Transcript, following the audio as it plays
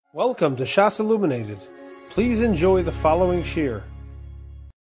Welcome to Shas Illuminated. Please enjoy the following shir.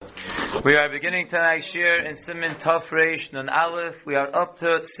 We are beginning tonight's shir in siman Taf Reish Nun Aleph. We are up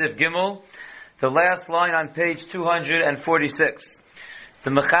to Sif Gimel, the last line on page 246. The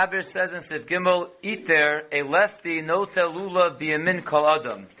Mechaber says in Sif Gimel, Iter, a lefty, nota Lulav biyamin kol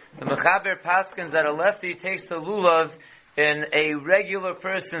adam. The Mechaber paskins that a lefty takes the Lulav in a regular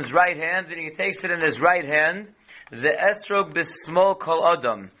person's right hand, and he takes it in his right hand. The esrog bismol kol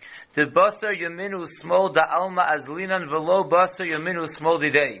adam. The basar yaminu smol da alma azlinan velo basar yaminu smol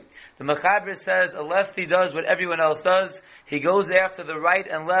didei. The Mechaber says a lefty does what everyone else does. He goes after the right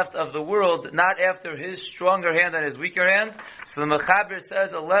and left of the world, not after his stronger hand and his weaker hand. So the Mechaber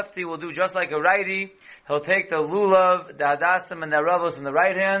says a lefty will do just like a righty. He'll take the lulav, the hadasim, and the ravos in the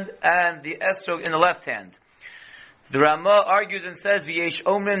right hand, and the esrog in the left hand. The Ramah argues and says, V'yesh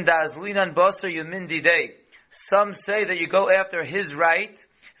omrin da azlinan basar yamin didei. Some say that you go after his right,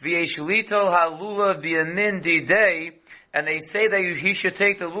 v'yesh litol ha-lulav b'yamin didei, and they say that he should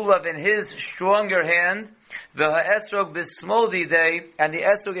take the lulav in his stronger hand, v'ha-esrog b'smol didei, and the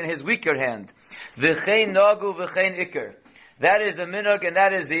esrog in his weaker hand. V'chein nagu v'chein ikar. That is the minhag, and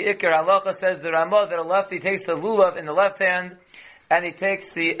that is the ikar. Halacha says the Ramah that a lefty takes the lulav in the left hand, and he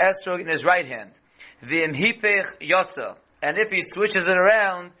takes the esrog in his right hand. V'im hipech yotza. And if he switches it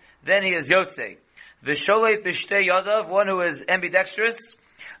around, then he is yotzei. V'sholet b'shtei yadav, one who is ambidextrous.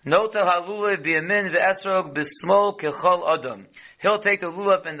 Nota halulav b'yamin v'esrog b'smol kechol adam. He'll take the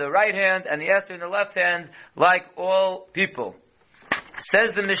lulav in the right hand and the esrog in the left hand, like all people.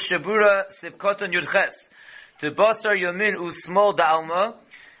 Says the Mishabura Sivkoton Yudches. To basar yamin usmol da'alma.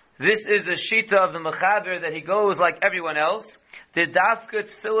 This is the shita of the Mechaber that he goes like everyone else. The dafka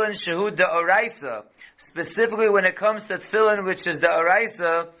tefillin shehud da'oraisa. Specifically when it comes to tefillin, which is the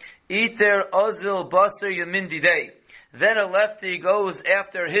oraisa, iter ozil basar yamin didei. Then a lefty goes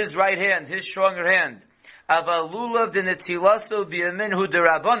after his right hand, his stronger hand. Aval lulav dinetilaso biyamin hu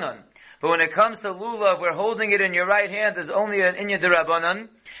derabanan. But when it comes to lulav, we're holding it in your right hand is only an inya derabanan.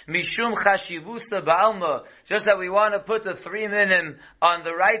 Mishum chashivusa ba'alma. Just that we want to put the 3 minim on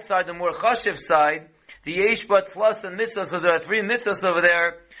the right side, the more chashiv side. The yeshbat plus and mitzvahs, so there are 3 mitzvahs over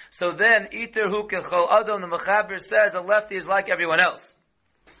there. So then, iter hu kechol adam, the Mechaber says a lefty is like everyone else.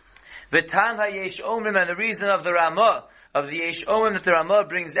 V'tan ha-yesh omrim, and the reason of the Ramah, of the yesh omrim that the Ramah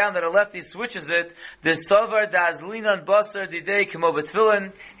brings down, that a lefty switches it, the stovar da'azlinan basar didei kemo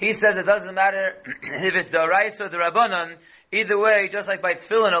b'tfilin, he says it doesn't matter if it's the oraisa or the rabbanan, either way, just like by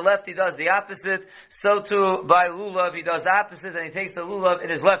tefillin, a lefty does the opposite, so too by lulav, he does the opposite, and he takes the lulav in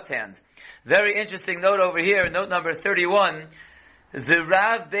his left hand. Very interesting note over here, note number 31, the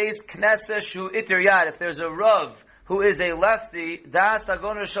Rav Beis Knesset Shu Iter Yad, if there's a Rav who is a lefty, Das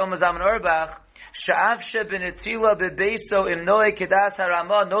Agoner Shel Mazaman Orbach, Sha'av Shebenetila Bebeso Im Noe Kedas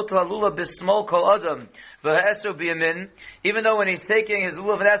Harama Not Halula Bismol Kol Adam V'Ha'esro B'Yamin, even though when he's taking his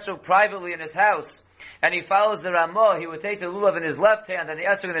lulav and esrog privately in his house, and he follows the Ramah, he would take the lulav in his left hand and the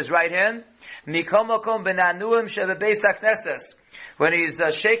esrog in his right hand. Mikom Makom Benanuim Shebebeis HaKnesses, when he's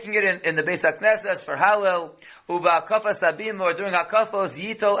shaking it in the Beis HaKnesses for Hallel, Uba Kafas Abim, or during Hakafos,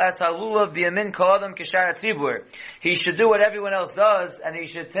 Yitol Es HaLulav B'Yamin Kodam Kishar Tzibur. He should do what everyone else does, and he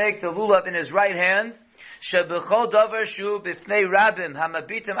should take the lulav in his right hand. Shebechol Davar Shu B'Fnei Rabim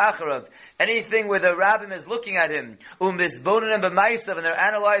Hamabitim Acharav. Anything where the Rabbim is looking at him, Umisbonim B'Maisav, and they're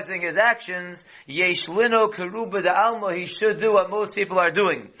analyzing his actions, Yesh Lino Keruba Da'alma, he should do what most people are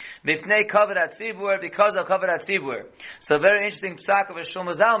doing. B'Fnei Kavarat Tzibur, because of Kavarat Tzibur. So very interesting psak of a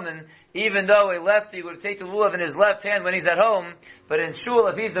Shlomo Zalman, even though a lefty would take the lulav in his left hand when he's at home, but in shul,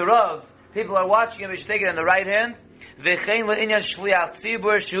 if he's the Rav, people are watching him, he should take it in the right hand. V'chein le'inyan shliach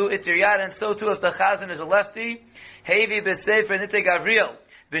tzibur shu itir yad, and so too if the chazan is a lefty, hevi b'sefer nitei gavriel,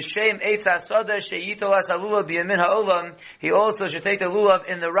 v'shem eitz hasoda she'yitol as halulav b'yamin ha'olam, he also should take the lulav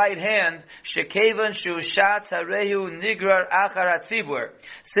in the right hand, shekevan shu shatz harehu nigrar achar hatzibur.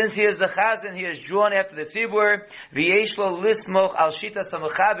 Since he is the chazan, he is drawn after the tzibur, v'yesh lo lismoch al shitas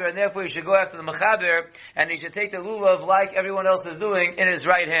ha'mechaber, and therefore he should go after the mechaber, and he should take the lulav like everyone else is doing in his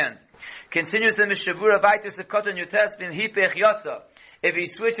right hand. Continues the Mishabura Vaitis of Koton Yutes bin Hipech Yotza. If he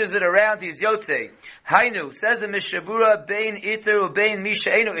switches it around, he's Yotzei. Hainu, says the Mishabura, Bein Iter u Bein Misha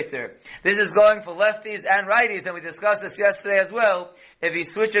Einu Iter. This is going for lefties and righties, and we discussed this yesterday as well. If he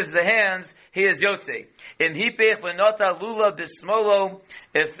switches the hands, he is Yotzei. In Hipech V'nota Lulav Bismolo,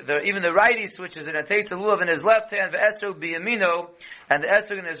 if even the righty switches it and takes the lulav in his left hand, V'esrog B'yamino, and the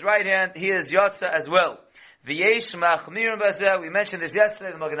esrog in his right hand, he is Yotza as well. V'yesh Machmir Bazeh, we mentioned this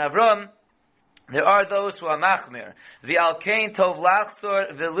yesterday, the Magen Avram. There are those who are machmir. The alkain tov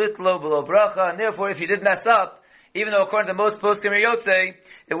lachsor v'litlo below bracha, and therefore if you did mess up, even though according to most poskim Yotze,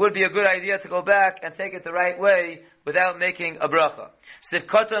 it would be a good idea to go back and take it the right way without making a bracha. Sif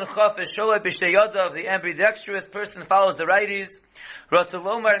Katan Chaf is Sholeh B'Shtei Yodav, the ambidextrous person follows the righties.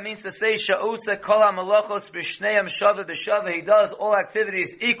 Ratzalomar means to say, Sha'usa Kol HaMalachos B'Shneiam Shava B'Shava, he does all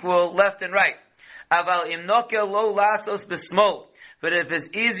activities equal, left and right. Aval Im Nokel Lo Lasos B'Smol, but if it's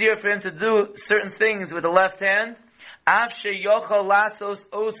easier for him to do certain things with the left hand, Av Sheyochal Lasos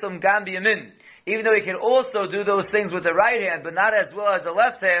Osam Gam B'Yamin, even though he can also do those things with the right hand, but not as well as the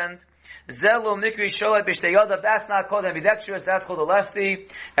left hand, Zelo Mikri Sholeh B'Shtei Yodav, that's not called ambidextrous, that's called a lefty,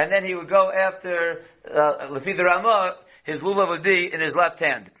 and then he would go after, Lefi the Ramah, his lulav would be in his left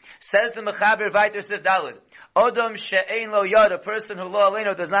hand. Says the Mechaber Vayter Sif Daled, Odom She'ein Lo Yad, a person who Lo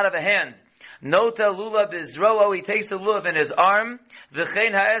Aleino does not have a hand, Nota Lulav Bizro'o, he takes the lulav in his arm,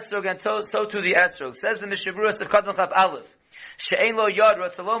 V'chein ha'esrog, and so to the esrog. Says the Mishabura Sif Katan Chaf Aleph, She'ein Lo Yad,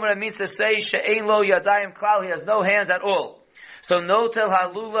 Ratzalomar means to say, She'ein Lo Yadayim Klal, he has no hands at all. So notel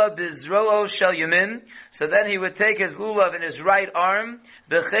halula bizro'o shel yamin. So then he would take his lulav in his right arm,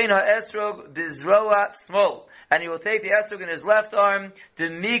 v'chein ha'esrog bizro'a smol, and he will take the esrog in his left arm.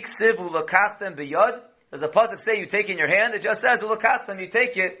 Demik siv ulakachtem biyod. Does the pasuk say you take it in your hand? It just says ulakachtem, you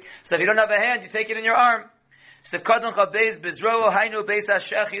take it. So if you don't have a hand, you take it in your arm. Sefkadon chabez bizro'o hainu beis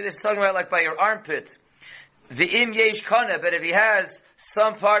hashechi. This is talking about like by your armpit. V'im yesh kana, but if he has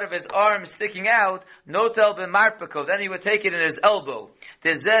some part of his arm sticking out, notel b'marpako, then he would take it in his elbow.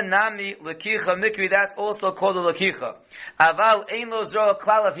 Dezen nami lekicha mikri, that's also called a lekicha. Aval ein lo zroa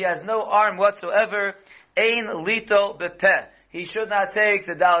klal, if he has no arm whatsoever, ein lito b'peh, he should not take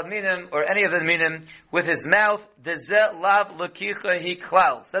the dalad minim or any of the minim with his mouth. Dezeh lav lekicha hi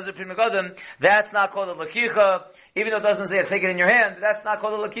klal. Says the Pri Megadim, that's not called a lekicha. Even though it doesn't say take it in your hand, that's not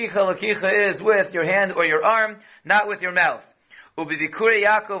called a lekicha. Lekicha is with your hand or your arm, not with your mouth. Ubivikuri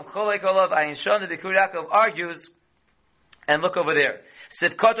Yaakov Chelek olav ayin shon. The Bikuri Yaakov argues, and look over there.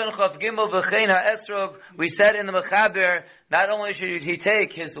 Sifkoton Chav Gimel v'chein ha'esrog. We said in the Mechaber, not only should he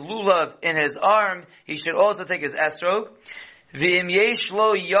take his lulav in his arm, he should also take his esrog. V'im yesh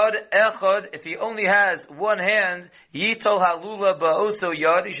lo yad echad, if he only has one hand, yitol halulav ba'oso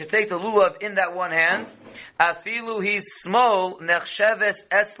yad, he should take the lulav in that one hand. Afilu he's small, nechsheves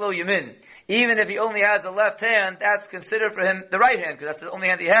etzlo yamin. Even if he only has a left hand, that's considered for him the right hand, because that's the only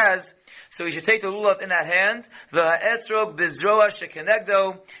hand he has. So he should take the lulav in that hand. The esrog bizroa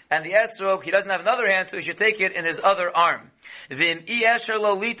shekenegdo, and the esrog, he doesn't have another hand, so he should take it in his other arm. V'im esher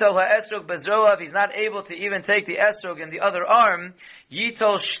lo litol ha'esrog bizroa, if he's not able to even take the esrog in the other arm,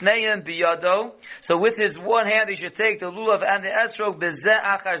 yitol shneim biyado. So with his one hand, he should take the lulav and the esrog bezeh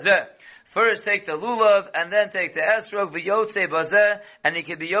achar zeh. First take the lulav, and then take the esrog, v'yotze bazeh, and he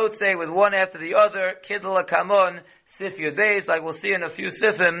can be yotze with one after the other, kidla kamon, sif yud beis, like we'll see in a few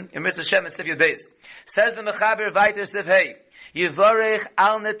sifim, in Mitzvah Shem and sif yud beis. Says the Mechaber, vayter sif hey, yivarech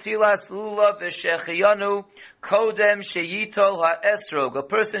al netilas lulav v'shechiyanu, kodem sheyitol ha'esrog. A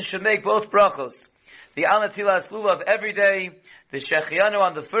person should make both brachos. The al netilas lulav every day, the shechiyanu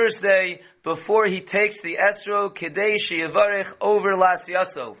on the first day, before he takes the esrog, kedei sheyivarech over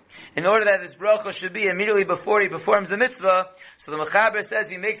lasyaso. In order that this bracha should be immediately before he performs the mitzvah, so the Mechaber says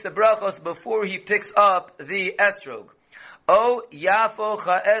he makes the brachos before he picks up the esrog. O yafo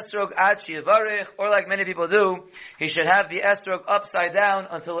cha esrog ad shivarich, or like many people do, he should have the esrog upside down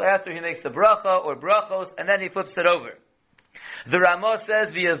until after he makes the bracha or brachos, and then he flips it over. The Ramah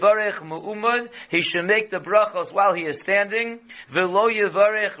says, v'yavarech mu'umad, he should make the brachos while he is standing, v'lo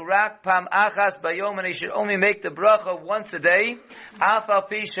yavarech rak pam achas bayom, and he should only make the bracha once a day, af al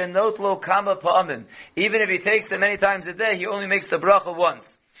pi shenot lo kama pa'amin. Even if he takes it many times a day, he only makes the bracha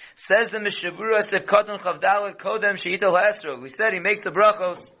once. Says the Mishabura, Sif Katan Chavdalet Kodem Sheitol HaEsrog. We said he makes the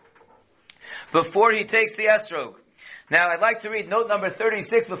brachos before he takes the esrog. Now I'd like to read note number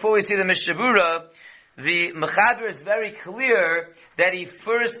 36 before we see the Mishabura. The Mechaber is very clear that he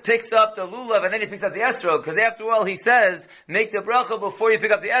first picks up the lulav and then he picks up the esrog, because after all he says, make the bracha before you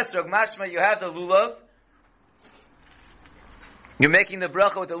pick up the esrog. Mashma, you have the lulav, you're making the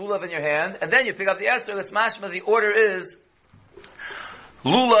bracha with the lulav in your hand, and then you pick up the esrog. It's mashma, the order is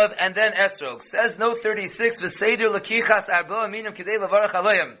lulav and then esrog. Says note 36, v'seder lakichas arba aminim kidei lavarach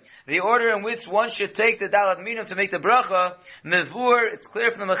alayim. The order in which one should take the dalad minum to make the bracha, mevur, it's clear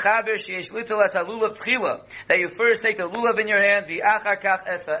from the Mechaber, sheyesh litel es halulav tchila, that you first take the lulav in your hand, v'achar kach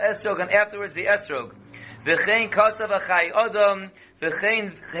es ha'esrog, and afterwards the esrog. V'chein kasav achai adam,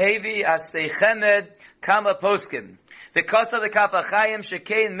 v'chein hevi astei chemed, kama poskim. The kasav kaf achayim,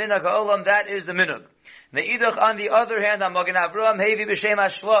 shekein minag ha'olam, that is the minag. Ne'idach, on the other hand, on Magen Avraham, hevi b'shem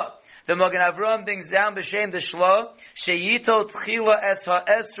hashla. The Magen Avraham brings down b'shem the shlo, sheyito tchila es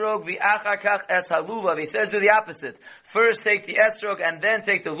ha'esrog v'achar kach es ha'lulav. He says do the opposite. First take the esrog and then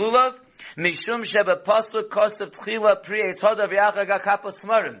take the lulav. Mishum sheba pasuk kosav tchila pri es hada v'achar kach kapos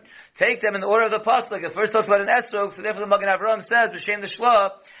tmarim. Take them in the order of the pasuk. It first talks about an esrog, so therefore the Magen Avraham says b'shem the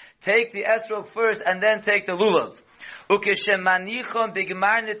shlo, take the esrog first and then take the lulav. Here's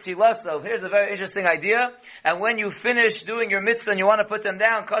a very interesting idea. And when you finish doing your mitzvah and you want to put them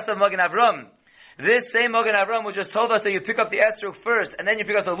down, Kosav Magen Avram, this same Magen Avram who just told us that you pick up the esrog first and then you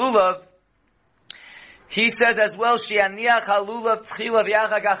pick up the lulav, he says as well, Shianiach halulav tchila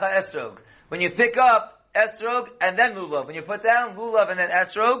v'yacha gacha esrog. When you pick up esrog and then lulav, when you put down lulav and then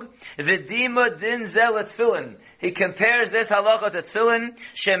esrog, v'dima din zel tefillin. He compares this halacha to tefillin,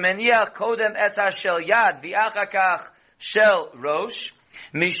 shemeniach kodem esar shel yad v'yacha kach shel rosh,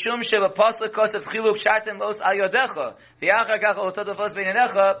 mishum sheba pasla kosav chiluk sharten los al yodecha v'achar kach otodofos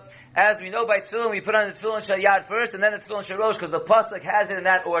beinenecha. As we know by tefillin, we put on the tefillin shel yad first, and then the tefillin shel rosh, because the pasuk has it in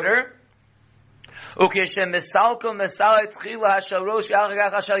that order. Ukeshem misalkom misalet chila hashel rosh v'achar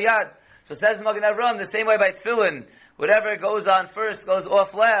kach shel yad. So says Magen Avraham, the same way by tefillin, whatever goes on first goes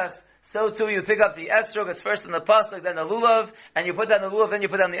off last. So too, you pick up the esrog, it's first in the pasuk, then the lulav, and you put down the lulav, then you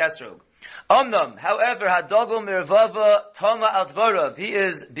put down the esrog. However, hadogol mirvava toma altvarav, he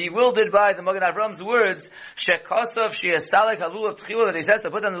is bewildered by the Magen Avram's words, shekosov sheyasalek halulav tchila, that he says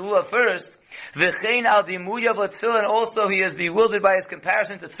to put down the lulav first, v'chein al dimuyav l'tfilin, also he is bewildered by his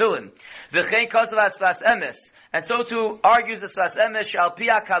comparison to tefillin. V'chein kosov asvas emes, and so too argues the svas emes, shal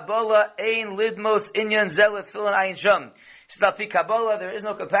pia kabbalah ein lidmos inyan zel l'tfilin ayin sham. Kabbalah, there is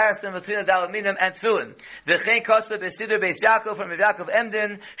no comparison between the Dalet Minim and Tefillin. V'chein kosav b'sidur beis Yaakov from Yaakov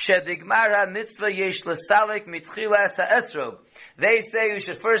Emden shedigmara mitzvah yesh l'salik mitchila es ha'esrog. They say you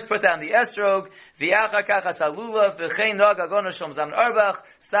should first put down the esrog, v'achar kach es ha'lulav, v'chein nog agono shom zam arbach.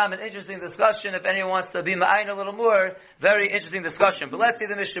 Stam, an interesting discussion. If anyone wants to be ma'ayin a little more, very interesting discussion. But let's see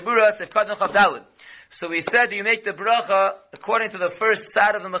the Mishaburas, if Kadon Chav Dalet. So we said you make the bracha according to the first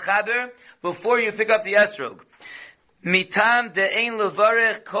side of the Mechaber before you pick up the esrog. Mitam de'ein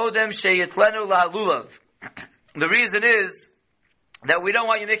levarech kodem sheyitlenu la'lulav. The reason is that we don't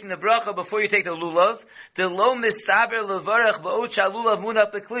want you making the bracha before you take the lulav. The lo mistaber levarech ba'ot sha'lulav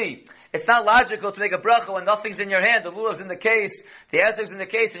munat bekli. It's not logical to make a bracha when nothing's in your hand. The lulav's in the case, the esrog's in the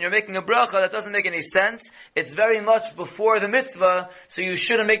case, and you're making a bracha. That doesn't make any sense. It's very much before the mitzvah, so you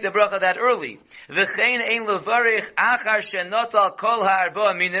shouldn't make the bracha that early. V'chein ein levarich achar shenotal kol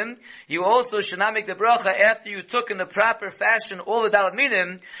ha'arba minim. You also should not make the bracha after you took in the proper fashion all the dalat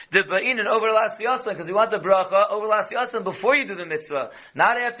minim, the ba'in and over las yasam, because you want the bracha over las yasam before you do the mitzvah,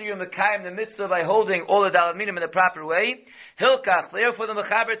 not after you're mekayim the mitzvah by holding all the dalat minim in the proper way. Hilchos, therefore the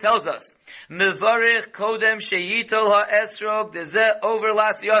Mechaber tells us, Mevarich kodem sheyitol ha'esrog dezeh over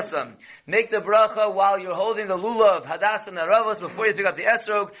las yasam. Make the bracha while you're holding the lulav, hadas and aravos, before you pick up the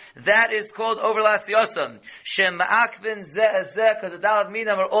esrog. That is called over las yasam. Shem ma'akvin zeh zeh, because the dalat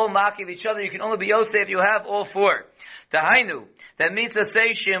minim are all ma'akiv each other. You can only be yosef if you have all four. Tahainu. That means to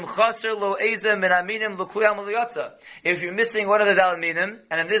say, Shem chaser lo eza min aminim l'kuyam l'yotza. If you're missing one of the dalat minim,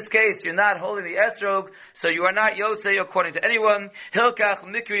 and in this case you're not holding the esrog, so you are not yotzei according to anyone. Hilkach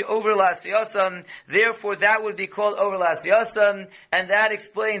mikri over las yasam. Therefore, that would be called over las yasam, and that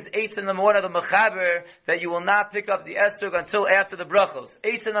explains 8th number 1 of the Mechaber that you will not pick up the esrog until after the brachos.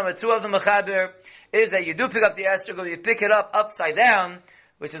 8th number 2 of the Mechaber is that you do pick up the esrog, but you pick it up upside down,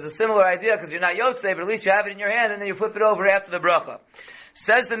 which is a similar idea because you're not yotzei, but at least you have it in your hand, and then you flip it over after the bracha.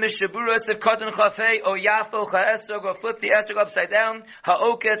 Says the Mishaburas, if Katan Chafei, o Yafo Cha'esrog, or flip the esrog upside down,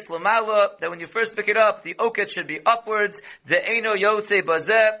 Ha'oketz Lamala, that when you first pick it up, the oketz should be upwards, the Eino Yotzei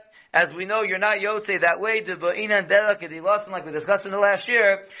Bazeh. As we know, you're not yotzei that way, the Ba'ina Derech Kedilasan, like we discussed in the last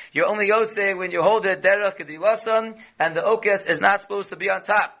year, you're only yotzei when you hold it Derech Kedilasan, and the oketz is not supposed to be on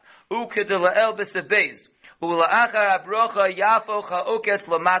top. Ukedila'el B'Sebez. And after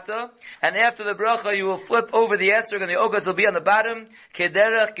the bracha, you will flip over the esrog, and the oketz will be on the bottom.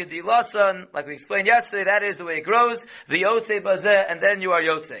 Kederach kedilasan, like we explained yesterday, that is the way it grows. The yotzei bazeh, and then you are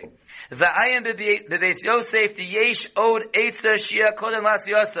yotzei. The ayin bebeis Yosef, the yesh od eitza shia kodem las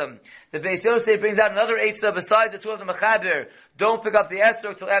yasam. The Beis Yosef brings out another eitzah besides the two of the Mechaber. Don't pick up the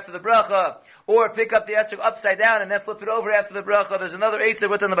esrog till after the bracha, or pick up the esrog upside down and then flip it over after the bracha. There's another eitzah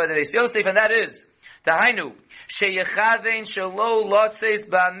written by the Beis Yosef, and that is Tahainu sheyechavein shelo lotzeis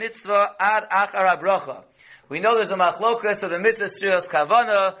ba'mitzvah ad achar habracha. We know there's a machlokas, so the mitzvah is strias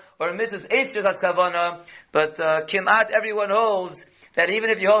kavana or mitzvah is eitzah kavana, but kimat everyone holds that even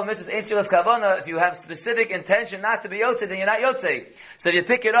if you hold mitzvahs ain't shilas kavana, if you have specific intention not to be yotzei, then you're not yotzei. So if you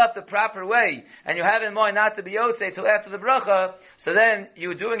pick it up the proper way, and you have in mind not to be yotzei till after the bracha, so then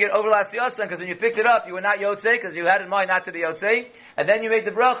you're doing it over last yosan, because when you picked it up, you were not yotzei, because you had in mind not to be yotzei, and then you made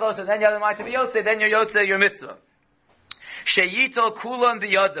the bracha, so then you have in mind to be yotzei, then you're yotzei your mitzvah. Sheyito kulam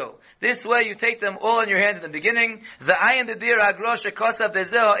biyado. This way you take them all in your hand in the beginning. The ayin the dir hagrosh kosav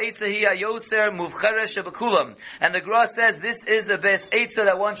dezeho eitzahi ayoser muvcheresh shebekulam. And the Gra says this is the best eitzah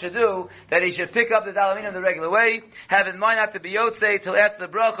that one should do, that he should pick up the dalamin in the regular way, have in mind not to be yotzei till after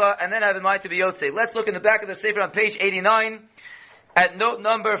the bracha, and then have in mind to be yotzei. Let's look in the back of the sefer on page 89 at note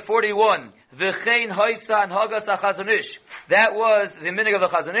number 41. V'chein hoisa and hagas hachazonish. That was the minig of the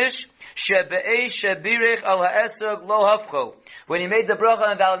chazonish. When he made the bracha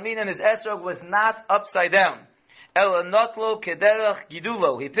on the dalminim, his esrog was not upside down. He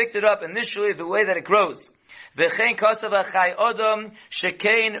picked it up initially the way that it grows. This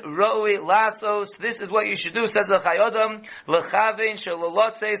is what you should do, says the Chai Odom.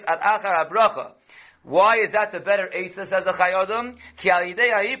 Why is that the better eitzah, says the Chai Odom?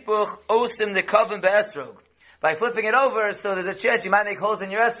 By flipping it over, so there's a chance you might make holes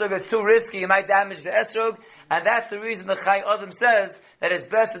in your esrog, it's too risky, you might damage the esrog, and that's the reason the Chai Odom says that it's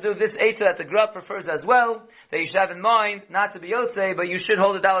best to do this eitzah that the Gra prefers as well, that you should have in mind not to be yotzei, but you should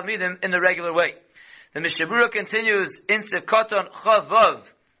hold the dalad midim in the regular way. The Mishabura continues in Sivkoton Chavav.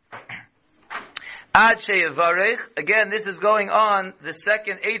 Ad sheyavarech. Again, this is going on the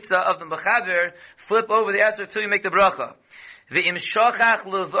second eitzah of the Mechaber. Flip over the esrog till you make the bracha. If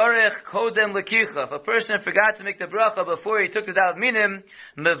a person forgot to make the bracha before he took the dalad minim,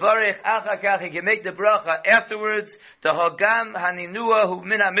 mevarech achar he can make the bracha afterwards. The hagam haninua hu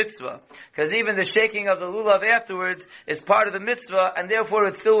min mitzvah, because even the shaking of the lulav afterwards is part of the mitzvah, and therefore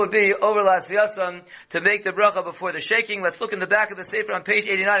it still would be over las yasan to make the bracha before the shaking. Let's look in the back of the sefer on page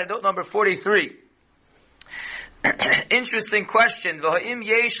 89 at note number 43. Interesting question. V'ha'im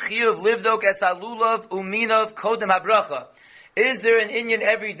yesh chiyuv livdok es halulav uminav kodem habracha. Is there an inyan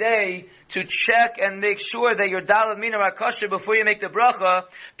every day to check and make sure that your dalad minim are kosher before you make the bracha?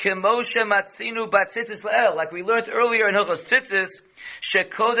 Kemoshe matzinu batzitzis la'el. Like we learned earlier in Hilchos tzitzis,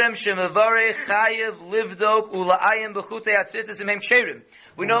 shekodem shemavarech chayev livdok ula'ayim b'chutei atzitzis imhem ksherim.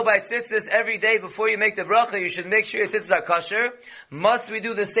 We know by tzitzis every day before you make the bracha, you should make sure your tzitzis are kosher. Must we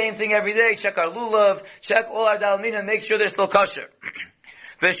do the same thing every day? Check our lulav, check all our dalad minim, make sure they're still kosher.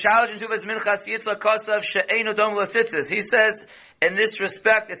 He says, in this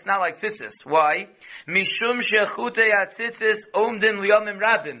respect, it's not like tzitzis. Why? Mishum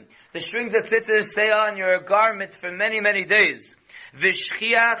the strings of tzitzis stay on your garment for many, many days. And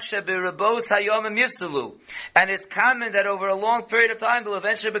it's common that over a long period of time, they'll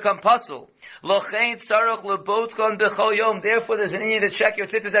eventually become puzzle. Therefore, there's an need to check your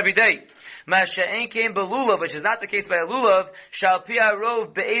tzitzis every day. Masha'en came belulav, which is not the case by a lulav. Shal pia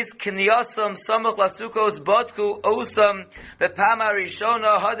rov be'es k'niyasam samach lasukos bodku osam bepama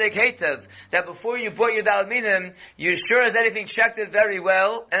rishona hadek hetev. That before you bought your dalad minim, you sure as anything checked it very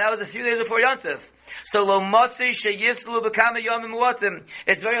well, and that was a few days before Yontif. So lo motzi sheyislu bekama yomim muatim.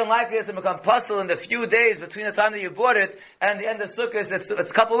 It's very unlikely it's to become puzzle in the few days between the time that you bought it and the end of Sukkot. It's a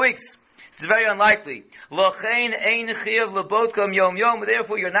couple of weeks. It's very unlikely.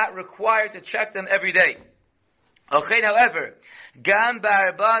 Therefore, you're not required to check them every day. However, if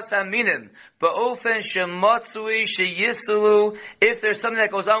there's something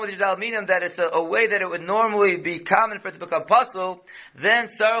that goes on with your dalad minim that it's a way that it would normally be common for it to become puzzle, then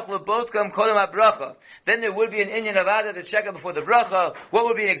then there would be an inyan of Ada to check it before the bracha. What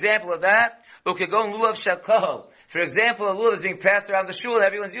would be an example of that? For example, a lulav is being passed around the shul,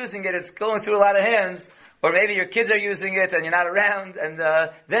 everyone's using it, it's going through a lot of hands, or maybe your kids are using it and you're not around, and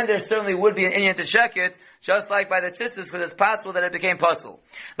then there certainly would be an inyan to check it, just like by the tzitzis, because it's possible that it became puzzle.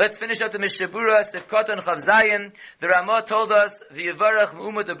 Let's finish up the Mishabura, Sifkot and Chav Zayin. The Ramah told us, V'yivarach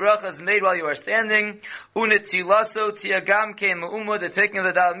me'umah, the bracha is made while you are standing. Unetzilaso tiagam ke me'umah, the taking of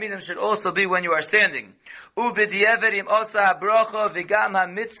the dalad minim should also be when you are standing. Ub'di'eved im osa ha-bracha v'gam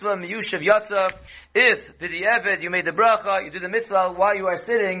ha-mitzvah miyushav yatza. If b'di'eved you made the bracha, you do the mitzvah while you are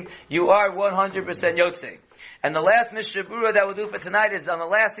sitting, you are 100% yotzei. And the last Mishabura that we'll do for tonight is on the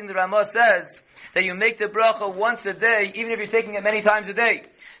last thing the Ramah says, that you make the bracha once a day, even if you're taking it many times a day.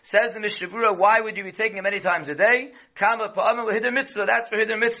 Says the Mishabura, why would you be taking it many times a day? Kama pa'amel l'hider mitzvah, that's for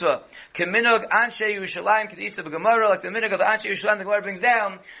hider mitzvah. Keminog anshe Yerushalayim kedisa b'gemara, like the minog of the anshe Yerushalayim, the Gemara brings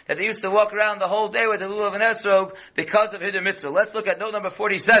down that they used to walk around the whole day with the lulav and esrog because of hider mitzvah. Let's look at note number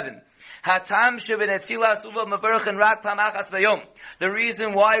 47. Hatam shebenetzilas lulav mavarchen rak pam achas bayom. The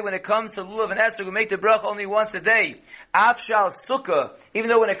reason why when it comes to lulav and esrog we make the bracha only once a day. Afshal sukkah, even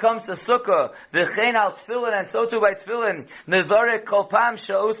though when it comes to sukkah, the chen al tefillin and so too by tefillin, nezarek kol pam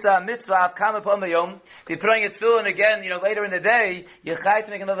she'osa mitzvah av kama pam bayom. If you're putting a tefillin again, later in the day, you chai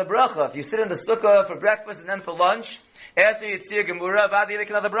to make another bracha. If you sit in the sukkah for breakfast and then for lunch, after you tzir gemura, vadi you make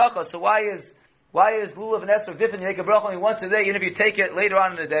another bracha. So why is lulav and esrog different? You make a bracha only once a day, even if you take it later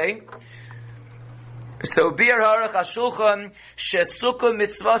on in the day. So bir harach hashulchan shesukkah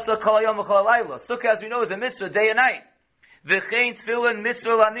mitzvasa kol hayom v'chol halayla. Sukkah, as we know, is a mitzvah day and night. V'chein tefillin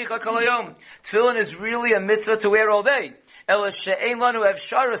mitzvah lanicha kol hayom. Tefillin is really a mitzvah to wear all day. Ela she'ein lanu have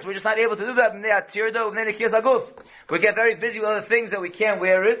sharas. We're just not able to do that. We get very busy with other things that we can't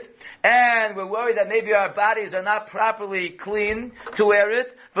wear it, and we're worried that maybe our bodies are not properly clean to wear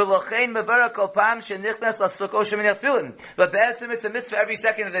it. V'lochein mevarach kol pam shenichnas lasukkah sheminach tefillin. But be'etzim it's a mitzvah every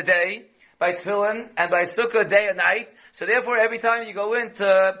second of the day, by tefillin, and by sukkah day and night. So therefore, every time you go in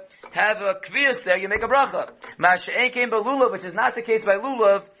to have a kviyas there, you make a bracha. Ma'ashe'en came by lulav, which is not the case by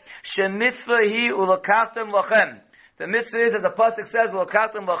lulav. Shemitzvah hi ulakachtem lachem. The mitzvah is, as the pasuk says,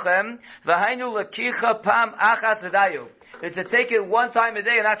 ulakachtem lachem, v'hainu lakicha pam achas v'dayu. It's to take it one time a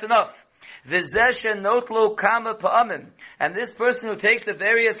day, and that's enough. V'zeh notlo kama pa'amim. And this person who takes it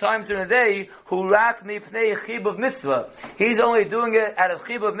various times during the day, who rak mipnei chib of mitzvah, he's only doing it out of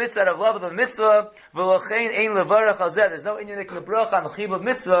chib of mitzvah, out of love of the mitzvah. V'lochein ein levarach hazeh. There's no inyan making a bracha on the chib of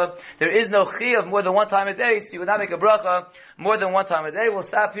mitzvah. There is no chi of more than one time a day, so you would not make a bracha more than one time a day. We'll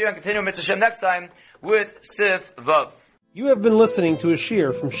stop here and continue Mitzvah Shem next time with Sif Vav. You have been listening to a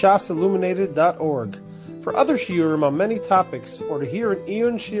shiur from shasilluminated.org. For other shiurim on many topics, or to hear an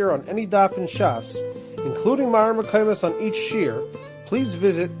Iyun shiur on any daf in Shas, including Mara Mekaymas on each shiur, please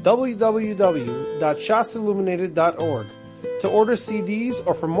visit www.shasilluminated.org. To order CDs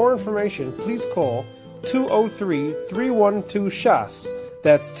or for more information, please call 203-312-SHAS.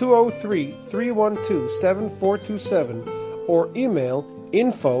 That's 203-312-7427, or email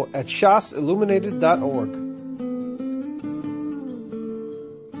info@shasilluminated.org.